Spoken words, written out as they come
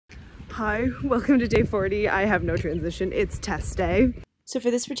Hi, welcome to day 40. I have no transition. It's test day. So for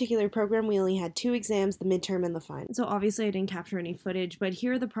this particular program, we only had 2 exams, the midterm and the final. So obviously I didn't capture any footage, but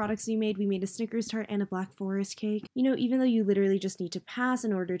here are the products we made. We made a Snickers tart and a Black Forest cake. You know, even though you literally just need to pass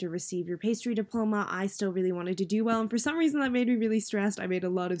in order to receive your pastry diploma, I still really wanted to do well, and for some reason that made me really stressed. I made a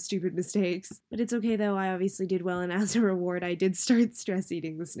lot of stupid mistakes. But it's okay though, I obviously did well, and as a reward, I did start stress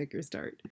eating the Snickers tart.